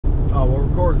Oh, we're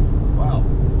recording. Wow.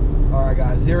 All right,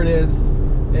 guys, here it is.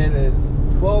 It is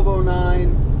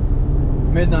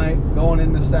 12:09 midnight going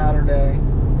into Saturday.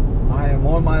 I am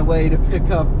on my way to pick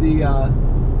up the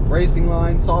Racing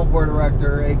Line software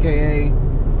director, aka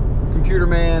computer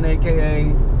man,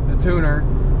 aka the tuner.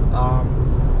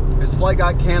 His flight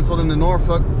got canceled into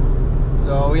Norfolk,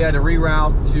 so we had to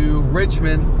reroute to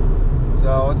Richmond.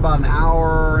 So it's about an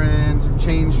hour and some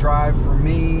change drive for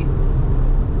me.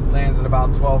 Lands at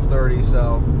about 12:30,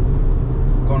 so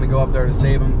I'm going to go up there to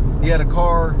save him. He had a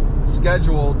car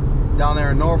scheduled down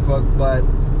there in Norfolk, but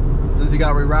since he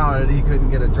got rerouted, he couldn't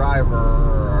get a driver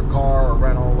or a car or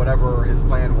rental, whatever his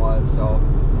plan was. So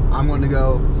I'm going to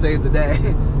go save the day.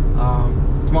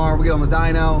 Tomorrow we get on the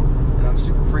dyno, and I'm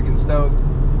super freaking stoked.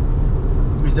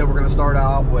 He said we're going to start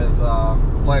out with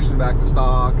flashing back to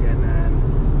stock and then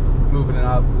moving it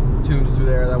up, tunes through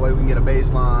there. That way we can get a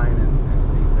baseline and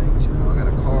see things. You know, I got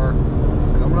a car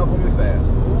coming up on me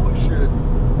fast. Oh shit.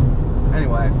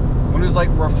 Anyway, I'm just like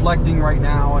reflecting right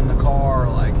now in the car,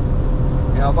 like,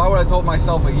 you know, if I would have told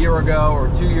myself a year ago or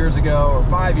 2 years ago or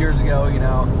 5 years ago, you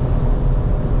know,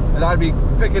 that I'd be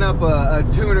picking up a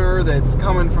tuner that's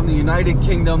coming from the United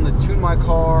Kingdom to tune my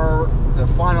car, to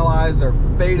finalize their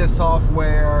beta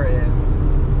software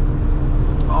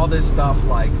and all this stuff,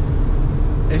 like,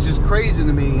 it's just crazy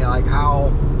to me, like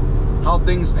how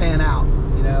things pan out.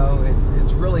 You know,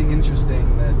 it's really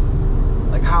interesting that,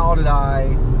 like, how did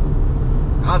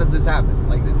this happen?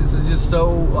 Like, this is just so,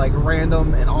 like,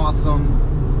 random and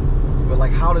awesome, but,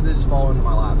 like, how did this fall into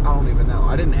my lap? I don't even know.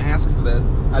 I didn't ask for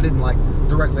this. I didn't, like,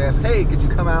 directly ask, hey, could you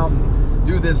come out and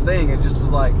do this thing? It just was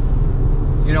like,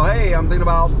 you know, hey, I'm thinking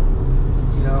about,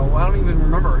 you know, I don't even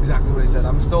remember exactly what he said.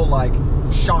 I'm still, like,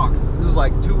 shocked. This is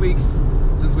like 2 weeks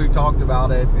since we've talked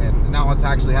about it, and now it's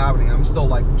actually happening. I'm still,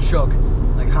 like, shook.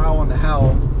 Like, how in the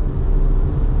hell?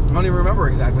 I don't even remember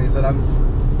exactly. He said, I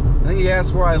think he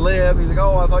asked where I live. He's like,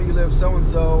 oh, I thought you lived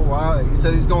so-and-so. Well, he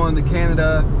said he's going to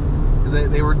Canada, because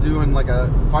they were doing, like,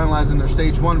 finalizing their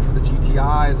stage 1 for the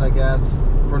GTIs, I guess,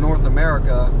 for North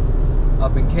America,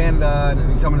 up in Canada, and then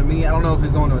he's coming to me. I don't know if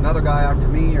he's going to another guy after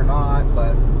me or not,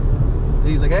 but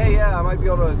he's like, hey, yeah, I might be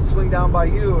able to swing down by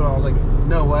you. And I was like,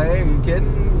 no way, are you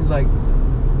kidding? He's like,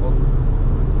 well,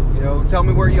 you know, tell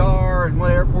me where you are and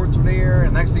what airports are near.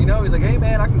 And next thing you know, he's like, hey,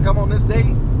 man, I can come on this date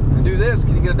and do this.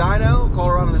 Can you get a dyno? Call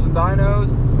around, there's some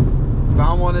dynos.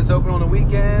 Found one that's open on the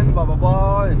weekend, blah, blah,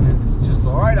 blah. And it's just,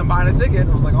 all right, I'm buying a ticket. And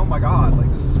I was like, oh, my God,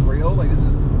 like, this is real? Like, this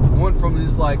is, I went from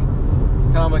just, like,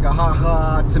 kind of like a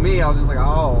ha-ha to me. I was just like,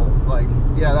 oh, like,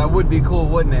 yeah, that would be cool,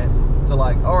 wouldn't it? To,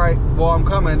 like, all right, well, I'm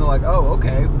coming. They're like, oh,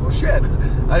 okay, well, shit.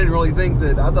 I didn't really think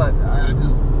that, I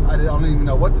don't even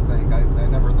know what to think. I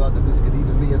never thought that this could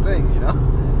even be a thing, you know?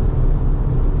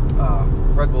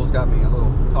 Red Bull's got me a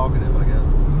little talkative, I guess.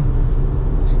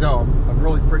 You know, I'm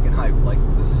really freaking hyped. Like,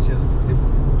 this is just, it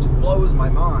just blows my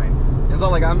mind. It's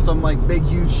not like I'm some, like, big,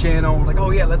 huge channel, like,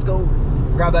 oh, yeah, let's go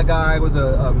grab that guy with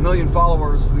a million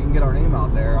followers so we can get our name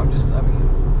out there. I've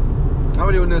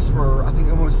been doing this for, I think,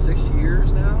 almost 6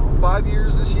 years now. 5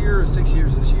 years this year, or 6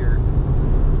 years this year.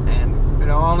 And, you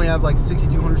know, I only have like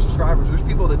 6,200 subscribers. There's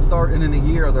people that start in a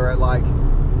year, they're at like,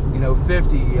 you know,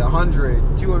 50, 100,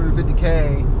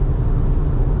 250K.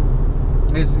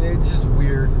 It's just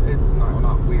weird. It's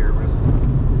not weird, but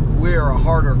we're a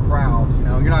harder crowd, you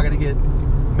know. You're not going to get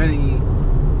many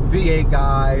V8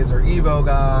 guys or Evo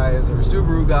guys or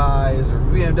Subaru guys or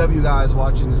BMW guys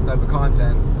watching this type of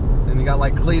content. And you got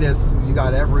like Cletus, you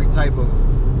got every type of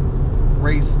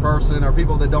race person or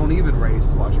people that don't even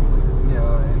race watching Cletus, you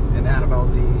know, and Adam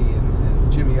LZ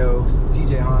and Jimmy Oaks and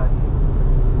TJ Hunt,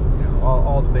 and, you know,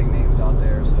 all the big names out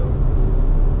there. So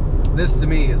this to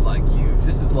me is like huge.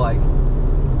 This is like,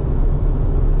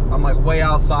 I'm like way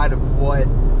outside of what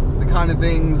the kind of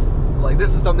things, like,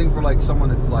 this is something for like someone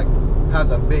that's like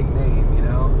has a big name, you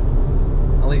know,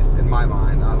 at least in my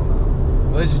mind. I don't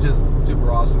know. Well, this is just super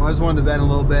awesome. I just wanted to vent a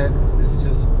little bit. This is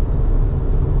just,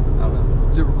 I don't know,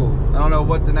 super cool. I don't know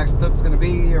what the next clip's going to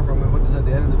be or from what this at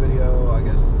the end of the video. I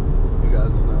guess you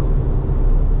guys will know.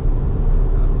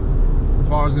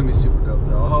 Tomorrow's going to be super dope,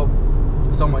 though. I hope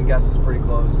someone guesses pretty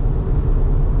close.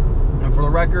 And for the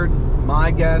record,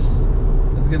 my guess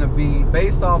is going to be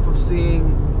based off of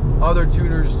seeing other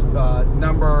tuners'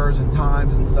 numbers and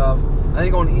times and stuff. I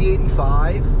think on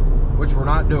E85, which we're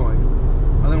not doing,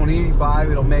 I think on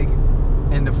E85 it'll make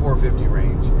in the 450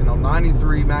 range. And on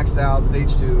 93 maxed out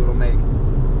stage 2, it'll make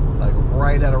like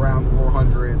right at around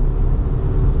 400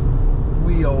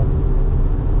 wheel.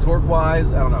 Torque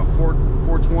wise, I don't know,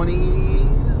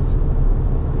 420s,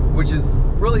 which is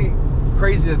really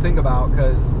crazy to think about,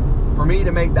 because for me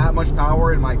to make that much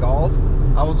power in my Golf,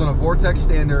 I was on a Vortex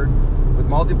Standard with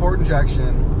multi-port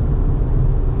injection,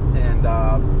 and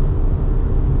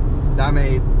I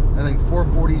made, I think,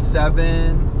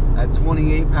 447 at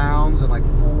 28 pounds and like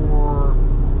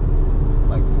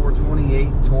 428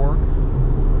 torque.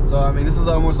 So I mean, this is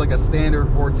almost like a standard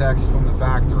Vortex from the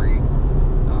factory,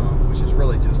 which is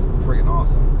really just freaking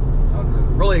awesome.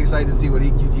 I'm really excited to see what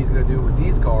EQT is going to do with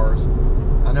these cars.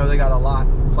 I know they got a lot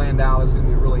planned out. It's going to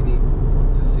be really neat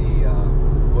to see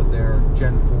what their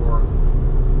Gen 4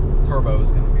 turbo is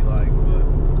going to be like. But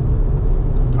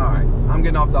all right, I'm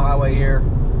getting off the highway here,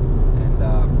 and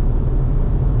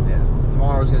yeah,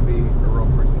 tomorrow's going to be